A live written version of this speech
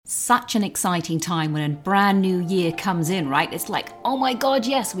such an exciting time when a brand new year comes in, right? It's like, oh my God,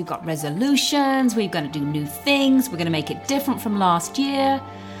 yes, we've got resolutions, we're going to do new things, we're going to make it different from last year.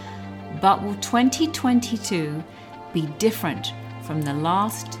 But will 2022 be different from the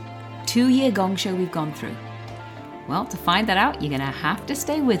last 2-year gong show we've gone through? Well, to find that out, you're going to have to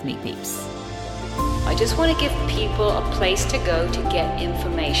stay with me, peeps. I just want to give people a place to go to get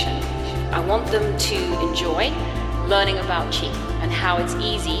information. I want them to enjoy learning about Qi and how it's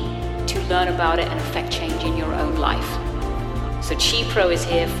easy to learn about it and affect change in your own life. So Qi Pro is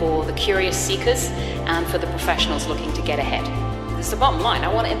here for the curious seekers and for the professionals looking to get ahead. This is the bottom line.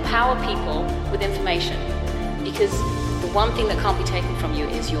 I want to empower people with information because the one thing that can't be taken from you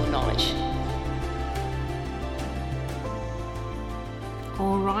is your knowledge.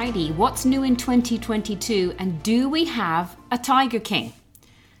 Alrighty, what's new in 2022, and do we have a Tiger King?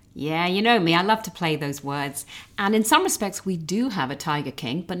 Yeah, you know me, I love to play those words. And in some respects, we do have a Tiger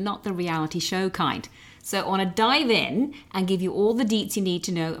King, but not the reality show kind. So I want to dive in and give you all the deets you need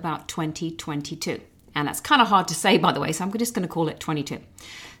to know about 2022. And that's kind of hard to say, by the way, so I'm just going to call it 22.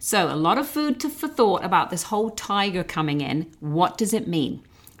 So a lot of food for thought about this whole tiger coming in. What does it mean?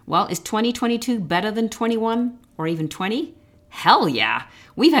 Well, is 2022 better than 21 or even 20? Hell yeah!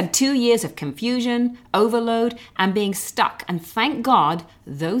 We've had 2 years of confusion, overload, and being stuck. And thank God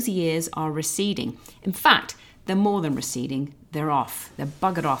those years are receding. In fact, they're more than receding. They're off. They're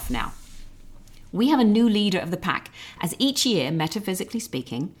buggered off now. We have a new leader of the pack, as each year, metaphysically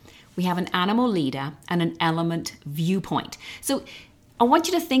speaking, we have an animal leader and an element viewpoint. So I want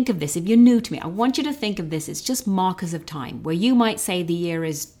you to think of this, if you're new to me, I want you to think of this as just markers of time, where you might say the year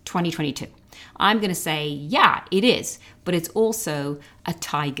is 2022. I'm going to say, yeah, it is, but it's also a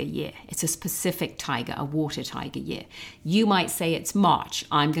tiger year. It's a specific tiger, a water tiger year. You might say it's March.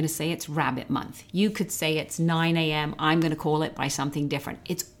 I'm going to say it's rabbit month. You could say it's 9 a.m. I'm going to call it by something different.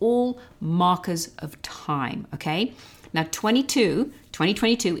 It's all markers of time, okay? Now,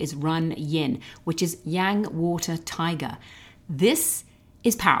 2022 is Run Yin, which is Yang Water Tiger. This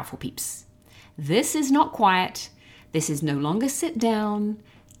is powerful, peeps. This is not quiet. This is no longer sit down,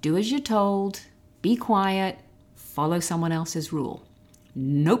 do as you're told, be quiet, follow someone else's rule.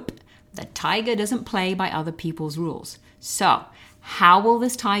 Nope, the tiger doesn't play by other people's rules. So, how will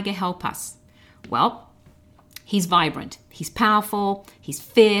this tiger help us? Well, he's vibrant, he's powerful, he's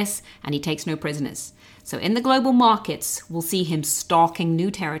fierce, and he takes no prisoners. So in the global markets, we'll see him stalking new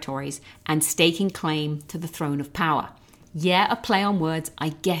territories and staking claim to the throne of power. Yeah, a play on words, I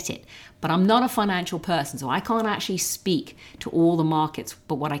get it. But I'm not a financial person, so I can't actually speak to all the markets.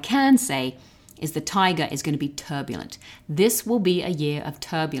 But what I can say is the tiger is going to be turbulent. This will be a year of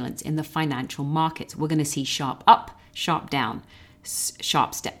turbulence in the financial markets. We're going to see sharp up, sharp down,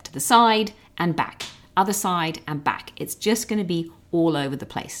 sharp step to the side and back, other side and back. It's just going to be all over the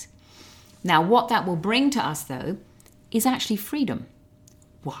place. Now, what that will bring to us, though, is actually freedom.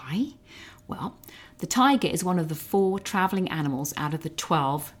 Why? Well, the tiger is one of the 4 traveling animals out of the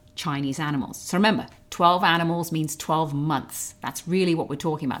 12 Chinese animals. So remember, 12 animals means 12 months. That's really what we're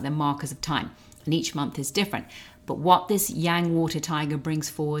talking about. They're markers of time. And each month is different. But what this Yang Water Tiger brings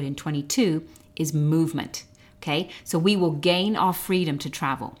forward in 22 is movement. Okay? So we will gain our freedom to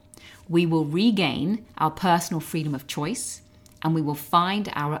travel. We will regain our personal freedom of choice. And we will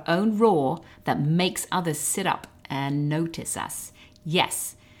find our own roar that makes others sit up and notice us.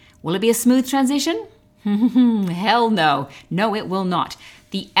 Yes. Will it be a smooth transition? Hell no. No, it will not.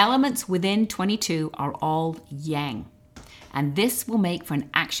 The elements within 22 are all yang. And this will make for an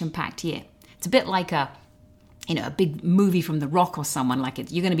action-packed year. It's a bit like a big movie from The Rock or someone like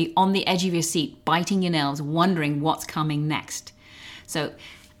it. You're going to be on the edge of your seat, biting your nails, wondering what's coming next. So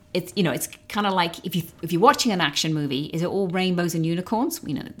it's kind of like if you're watching an action movie, is it all rainbows and unicorns?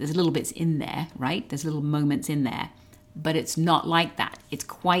 There's little bits in there, right? There's little moments in there. But it's not like that. It's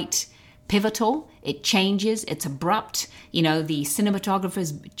quite pivotal. It changes. It's abrupt. The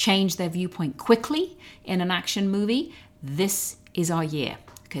cinematographers change their viewpoint quickly in an action movie. This is our year.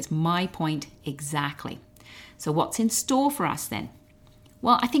 Okay, it's my point exactly. So what's in store for us then?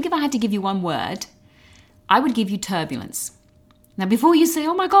 Well, I think if I had to give you one word, I would give you turbulence. Now, before you say,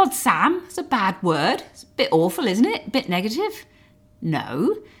 oh my God, Sam, it's a bad word. It's a bit awful, isn't it? A bit negative.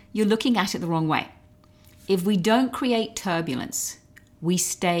 No, you're looking at it the wrong way. If we don't create turbulence, we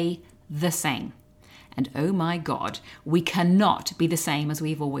stay the same. And oh my God, we cannot be the same as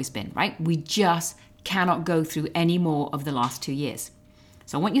we've always been, right? We just cannot go through any more of the last 2 years.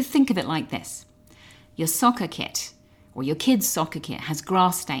 So I want you to think of it like this. Your soccer kit or your kid's soccer kit has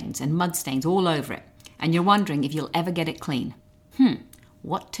grass stains and mud stains all over it, and you're wondering if you'll ever get it clean.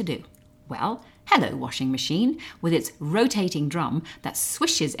 What to do? Well, Hello, washing machine, with its rotating drum that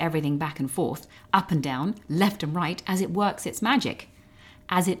swishes everything back and forth, up and down, left and right, as it works its magic,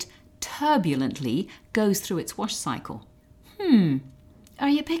 as it turbulently goes through its wash cycle. Are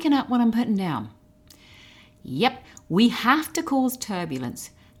you picking up what I'm putting down? Yep, we have to cause turbulence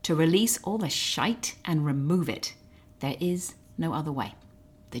to release all the shite and remove it. There is no other way.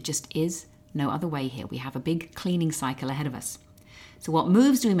 There just is no other way here. We have a big cleaning cycle ahead of us. So what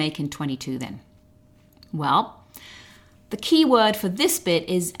moves do we make in 22 then? Well, the key word for this bit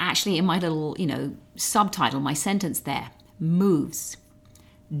is actually in my little, subtitle, my sentence there. Moves.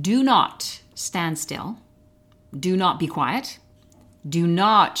 Do not stand still. Do not be quiet. Do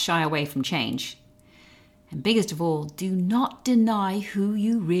not shy away from change. And biggest of all, do not deny who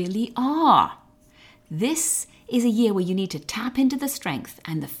you really are. This is a year where you need to tap into the strength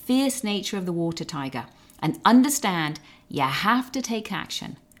and the fierce nature of the water tiger and understand you have to take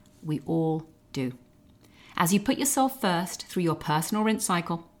action. We all do. As you put yourself first through your personal rinse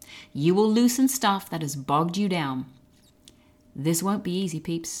cycle, you will loosen stuff that has bogged you down. This won't be easy,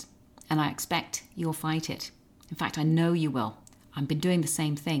 peeps, and I expect you'll fight it. In fact, I know you will. I've been doing the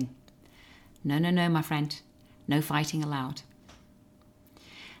same thing. No, my friend. No fighting allowed.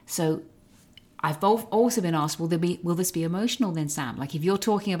 So I've also been asked, will this be emotional then, Sam? Like if you're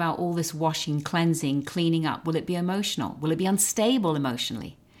talking about all this washing, cleansing, cleaning up, will it be emotional? Will it be unstable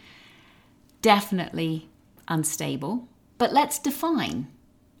emotionally? Definitely unstable. But let's define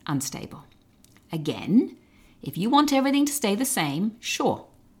unstable. Again, if you want everything to stay the same, sure,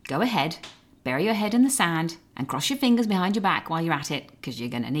 go ahead, bury your head in the sand and cross your fingers behind your back while you're at it, because you're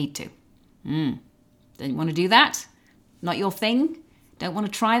going to need to. Don't want to do that? Not your thing? Don't want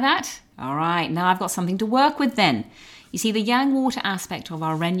to try that? All right, now I've got something to work with then. You see, the yang water aspect of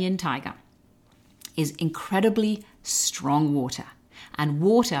our Renyin tiger is incredibly strong water. And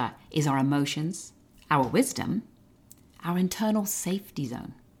water is our emotions, our wisdom, our internal safety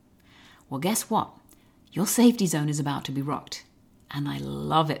zone. Well, guess what? Your safety zone is about to be rocked. And I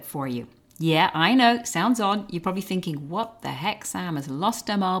love it for you. Yeah, I know, sounds odd. You're probably thinking, what the heck, Sam has lost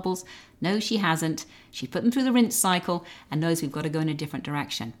her marbles. No, she hasn't. She put them through the rinse cycle and knows we've got to go in a different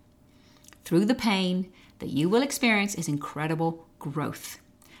direction. Through the pain that you will experience is incredible growth.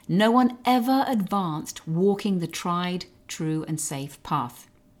 No one ever advanced walking the tried, true and safe path.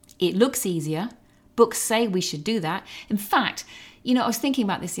 It looks easier. Books say we should do that. In fact, I was thinking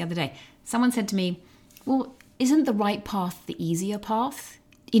about this the other day. Someone said to me, well, isn't the right path the easier path?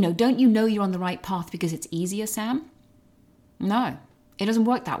 Don't you know you're on the right path because it's easier, Sam? No, it doesn't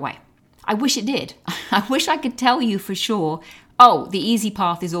work that way. I wish it did. I wish I could tell you for sure, oh, the easy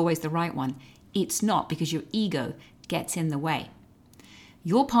path is always the right one. It's not, because your ego gets in the way.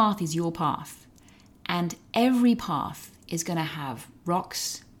 Your path is your path. And every path is going to have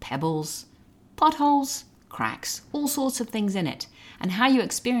rocks, pebbles, potholes, cracks, all sorts of things in it. And how you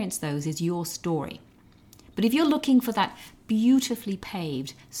experience those is your story. But if you're looking for that beautifully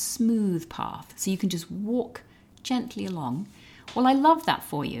paved, smooth path, so you can just walk gently along, well, I love that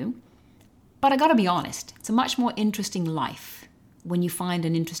for you. But I got to be honest, it's a much more interesting life when you find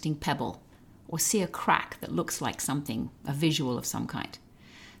an interesting pebble or see a crack that looks like something, a visual of some kind.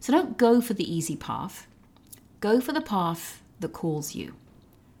 So don't go for the easy path. Go for the path that calls you.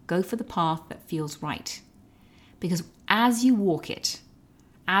 Go for the path that feels right. Because as you walk it,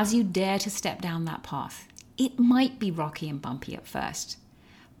 as you dare to step down that path, it might be rocky and bumpy at first.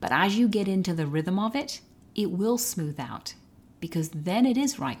 But as you get into the rhythm of it, it will smooth out, because then it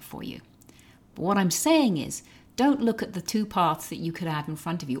is right for you. But what I'm saying is, don't look at the two paths that you could have in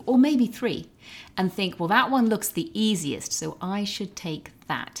front of you, or maybe three, and think, well, that one looks the easiest, so I should take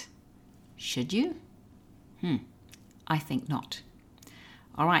that. Should you? I think not.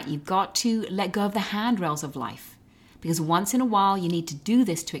 All right, you've got to let go of the handrails of life, because once in a while you need to do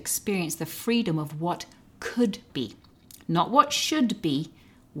this to experience the freedom of what could be. Not what should be,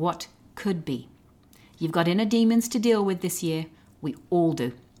 what could be. You've got inner demons to deal with this year. We all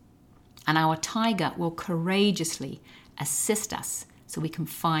do. And our tiger will courageously assist us so we can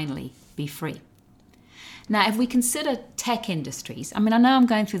finally be free. Now, if we consider tech industries, I know I'm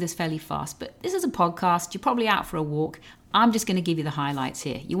going through this fairly fast, but this is a podcast. You're probably out for a walk. I'm just going to give you the highlights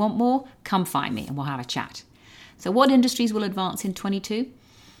here. You want more? Come find me and we'll have a chat. So what industries will advance in 22?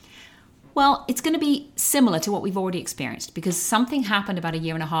 Well, it's going to be similar to what we've already experienced, because something happened about 1.5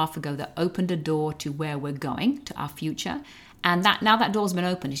 years ago that opened a door to where we're going, to our future. And now that door's been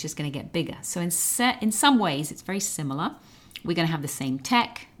opened, it's just going to get bigger. So in some ways, it's very similar. We're going to have the same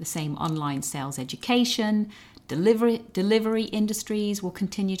tech, the same online sales education, delivery industries will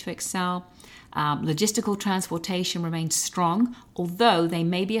continue to excel. Logistical transportation remains strong, although they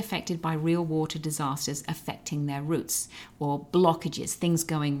may be affected by real water disasters affecting their routes or blockages, things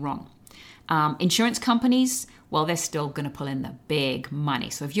going wrong. Insurance companies, well, they're still going to pull in the big money.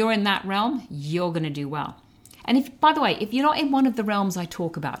 So if you're in that realm, you're going to do well. And if, by the way, if you're not in one of the realms I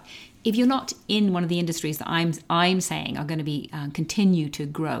talk about, if you're not in one of the industries that I'm saying are going to be continue to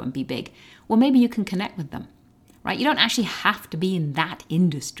grow and be big, well, maybe you can connect with them, right? You don't actually have to be in that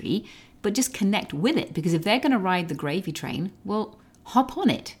industry, but just connect with it, because if they're going to ride the gravy train, well, hop on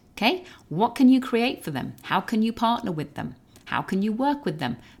it, okay? What can you create for them? How can you partner with them? How can you work with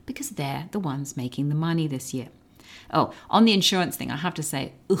them? Because they're the ones making the money this year. Oh, on the insurance thing, I have to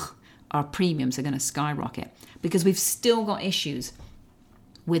say, our premiums are going to skyrocket because we've still got issues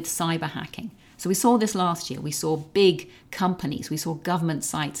with cyber hacking. So we saw this last year. We saw big companies, we saw government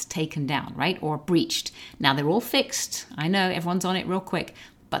sites taken down, right? Or breached. Now they're all fixed. I know everyone's on it real quick,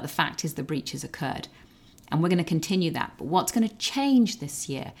 but the fact is the breach has occurred. And we're going to continue that. But what's going to change this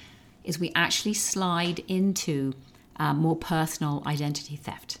year is we actually slide into more personal identity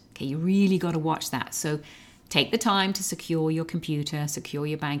theft. Okay, you really got to watch that. So take the time to secure your computer, secure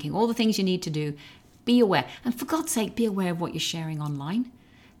your banking, all the things you need to do. Be aware. And for God's sake, be aware of what you're sharing online.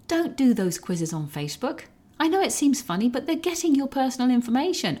 Don't do those quizzes on Facebook. I know it seems funny, but they're getting your personal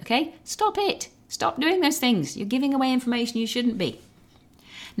information, okay? Stop it. Stop doing those things. You're giving away information you shouldn't be.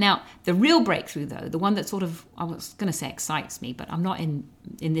 Now, the real breakthrough, though, the one that sort of, I was going to say excites me, but I'm not in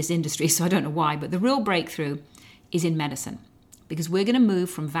this industry, so I don't know why, but the real breakthrough is in medicine, because we're going to move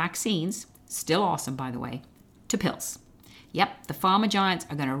from vaccines, still awesome, by the way, to pills. Yep, the pharma giants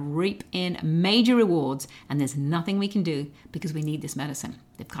are going to reap in major rewards, and there's nothing we can do because we need this medicine.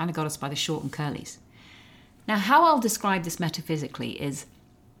 They've kind of got us by the short and curlies. Now, how I'll describe this metaphysically is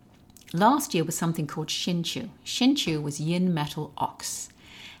last year was something called Shinchu. Shinchu was yin metal ox.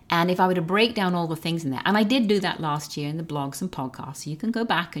 And if I were to break down all the things in there, and I did do that last year in the blogs and podcasts, so you can go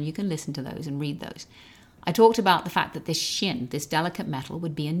back and you can listen to those and read those. I talked about the fact that this shin, this delicate metal,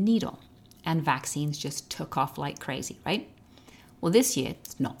 would be a needle, and vaccines just took off like crazy, right? Well, this year,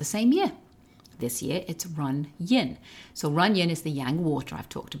 it's not the same year. This year, it's Run Yin. So Run Yin is the yang water I've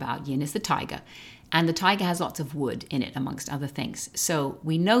talked about. Yin is the tiger. And the tiger has lots of wood in it, amongst other things. So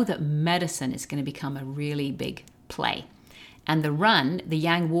we know that medicine is going to become a really big play. And the Run, the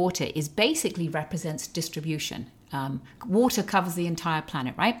yang water, is basically represents distribution. Water covers the entire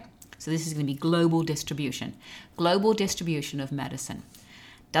planet, right? So this is going to be global distribution of medicine.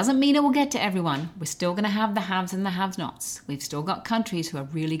 Doesn't mean it will get to everyone. We're still going to have the haves and the have-nots. We've still got countries who are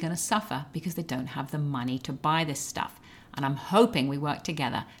really going to suffer because they don't have the money to buy this stuff. And I'm hoping we work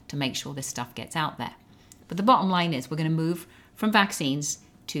together to make sure this stuff gets out there. But the bottom line is we're going to move from vaccines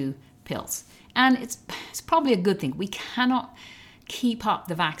to pills. And it's probably a good thing. We cannot keep up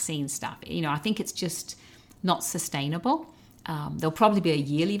the vaccine stuff. I think it's just not sustainable. There'll probably be a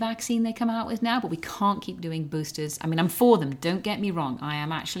yearly vaccine they come out with now, but we can't keep doing boosters. I mean, I'm for them. Don't get me wrong. I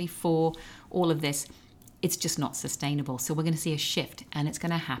am actually for all of this. It's just not sustainable. So we're going to see a shift, and it's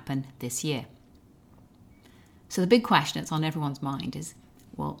going to happen this year. So the big question that's on everyone's mind is,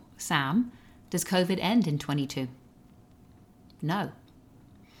 well, Sam, does COVID end in 22? No.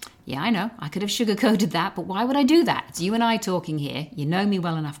 Yeah, I know. I could have sugarcoated that, but why would I do that? It's you and I talking here. You know me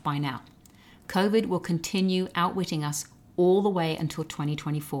well enough by now. COVID will continue outwitting us all the way until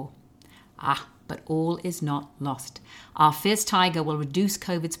 2024. But all is not lost. Our fierce tiger will reduce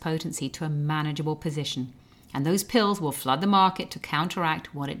COVID's potency to a manageable position, and those pills will flood the market to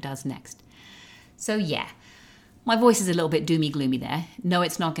counteract what it does next. So yeah, my voice is a little bit doomy gloomy there. No,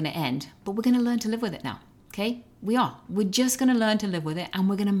 it's not going to end, but we're going to learn to live with it now. Okay? We are. We're just going to learn to live with it, and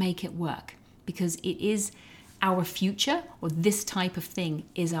we're going to make it work, because it is our future, or this type of thing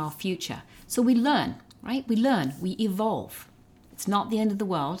is our future. So we learn, right? We learn, we evolve. It's not the end of the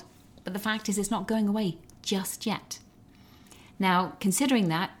world, but the fact is it's not going away just yet. Now, considering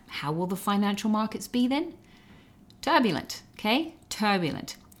that, how will the financial markets be then? Turbulent, okay?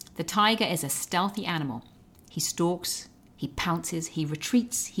 Turbulent. The tiger is a stealthy animal. He stalks, he pounces, he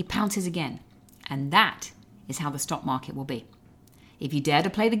retreats, he pounces again. And that is how the stock market will be. If you dare to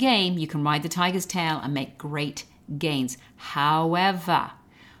play the game, you can ride the tiger's tail and make great gains. However,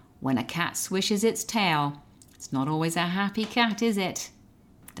 when a cat swishes its tail, it's not always a happy cat, is it?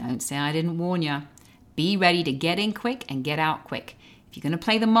 Don't say I didn't warn you. Be ready to get in quick and get out quick. If you're going to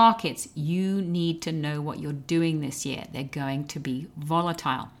play the markets, you need to know what you're doing this year. They're going to be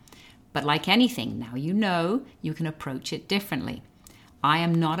volatile. But like anything, now you know, you can approach it differently. I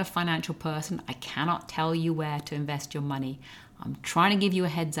am not a financial person. I cannot tell you where to invest your money. I'm trying to give you a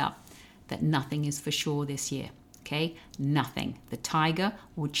heads up that nothing is for sure this year. okay? Nothing. The tiger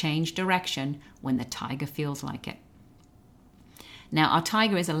will change direction when the tiger feels like it. Now, our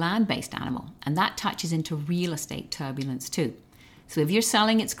tiger is a land-based animal, and that touches into real estate turbulence too. So if you're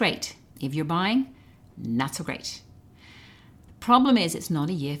selling, it's great. If you're buying, not so great. The problem is it's not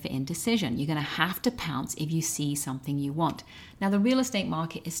a year for indecision. You're going to have to pounce if you see something you want. Now, the real estate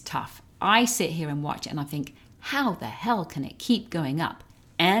market is tough. I sit here and watch it and I think, how the hell can it keep going up?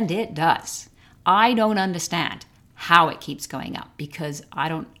 And it does. I don't understand how it keeps going up because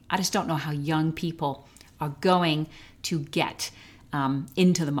I just don't know how young people are going to get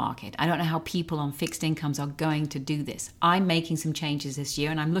into the market. I don't know how people on fixed incomes are going to do this. I'm making some changes this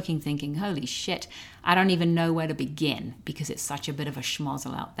year and I'm thinking, holy shit, I don't even know where to begin because it's such a bit of a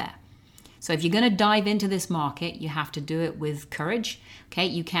schmozzle out there. So if you're going to dive into this market, you have to do it with courage. Okay,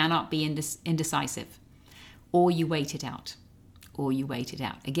 you cannot be indecisive, or you wait it out.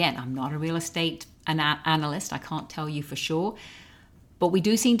 Again, I'm not a real estate analyst. I can't tell you for sure, but we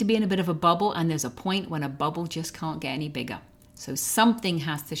do seem to be in a bit of a bubble, and there's a point when a bubble just can't get any bigger. So something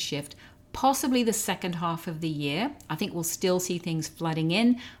has to shift, possibly the second half of the year. I think we'll still see things flooding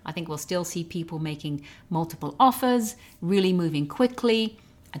in. I think we'll still see people making multiple offers, really moving quickly.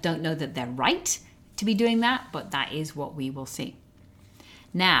 I don't know that they're right to be doing that, but that is what we will see.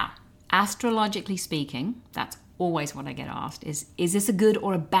 Now, astrologically speaking, that's always what I get asked, is this a good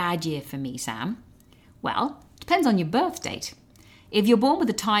or a bad year for me, Sam? Well, it depends on your birth date. If you're born with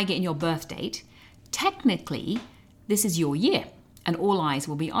a tiger in your birth date, technically, this is your year, and all eyes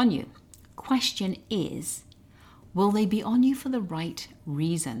will be on you. Question is, will they be on you for the right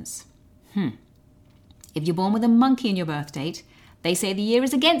reasons? If you're born with a monkey in your birth date, they say the year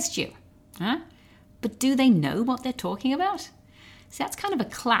is against you. But do they know what they're talking about? See, that's kind of a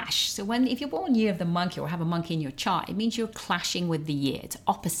clash. So if you're born year of the monkey or have a monkey in your chart, it means you're clashing with the year. It's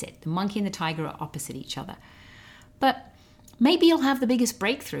opposite. The monkey and the tiger are opposite each other. But maybe you'll have the biggest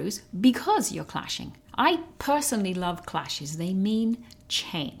breakthroughs because you're clashing. I personally love clashes. They mean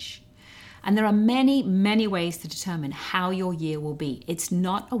change. And there are many, many ways to determine how your year will be. It's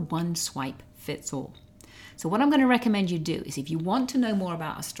not a one swipe fits all. So what I'm going to recommend you do is, if you want to know more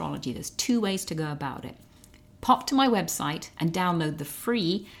about astrology, there's 2 ways to go about it. Pop to my website and download the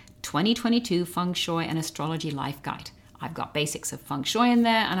free 2022 Feng Shui and Astrology Life Guide. I've got basics of Feng Shui in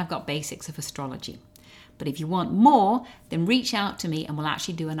there and I've got basics of astrology. But if you want more, then reach out to me and we'll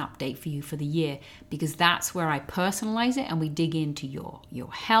actually do an update for you for the year, because that's where I personalize it and we dig into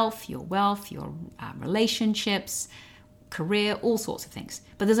your health, your wealth, your relationships, career, all sorts of things.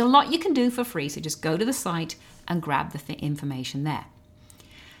 But there's a lot you can do for free, so just go to the site and grab the information there.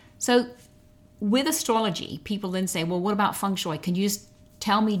 So with astrology, people then say, well, what about Feng Shui? Can you just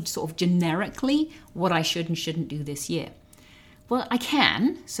tell me sort of generically what I should and shouldn't do this year? Well, I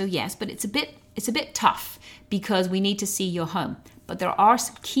can, so yes, but it's a bit tough because we need to see your home. But there are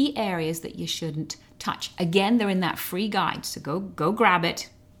some key areas that you shouldn't touch. Again, they're in that free guide, so go grab it.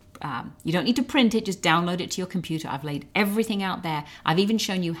 You don't need to print it, just download it to your computer. I've laid everything out there. I've even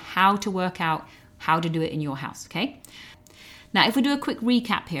shown you how to work out how to do it in your house, okay? Now, if we do a quick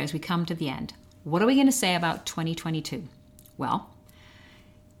recap here as we come to the end, what are we going to say about 2022? Well,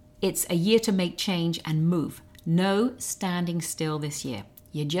 it's a year to make change and move. No standing still this year.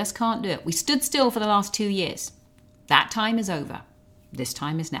 You just can't do it. We stood still for the last 2 years. That time is over. This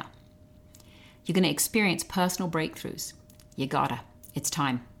time is now. You're going to experience personal breakthroughs. You gotta. It's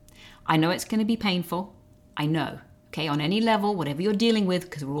time. I know it's going to be painful. I know. Okay, on any level, whatever you're dealing with,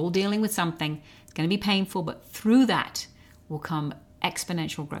 because we're all dealing with something, it's going to be painful, but through that will come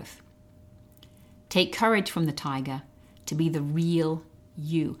exponential growth. Take courage from the tiger to be the real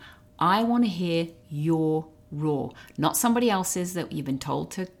you. I want to hear your roar, not somebody else's that you've been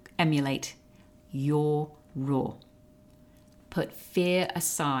told to emulate. Your roar. Put fear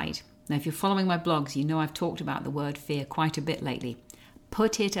aside. Now, if you're following my blogs, you know I've talked about the word fear quite a bit lately.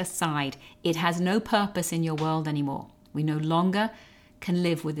 Put it aside. It has no purpose in your world anymore. We no longer can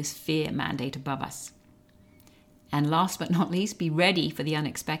live with this fear mandate above us. And last but not least, be ready for the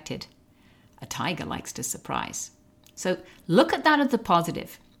unexpected. A tiger likes to surprise. So look at that as the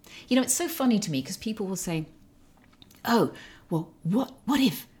positive. You know, it's so funny to me because people will say, oh, well, what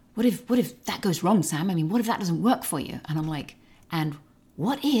if that goes wrong, Sam? I mean, what if that doesn't work for you? And I'm like, and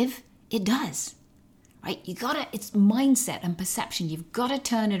what if it does? Right? It's mindset and perception. You've got to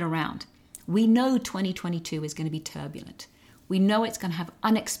turn it around. We know 2022 is going to be turbulent. We know it's going to have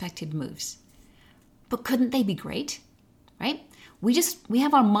unexpected moves. But couldn't they be great? Right? We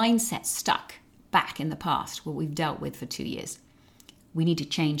have our mindset stuck back in the past, what we've dealt with for 2 years. We need to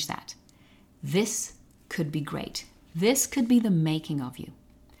change that. This could be great. This could be the making of you.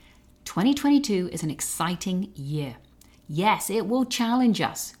 2022 is an exciting year. Yes, it will challenge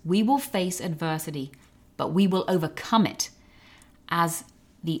us. We will face adversity, but we will overcome it, as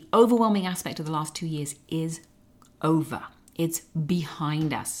the overwhelming aspect of the last 2 years is over. It's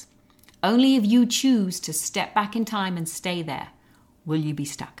behind us. Only if you choose to step back in time and stay there will you be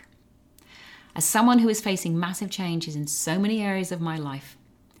stuck. As someone who is facing massive changes in so many areas of my life,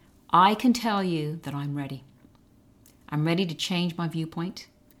 I can tell you that I'm ready. I'm ready to change my viewpoint.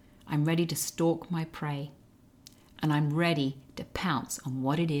 I'm ready to stalk my prey. And I'm ready to pounce on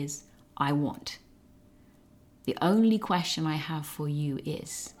what it is I want. The only question I have for you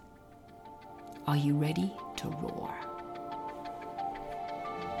is, are you ready to roar?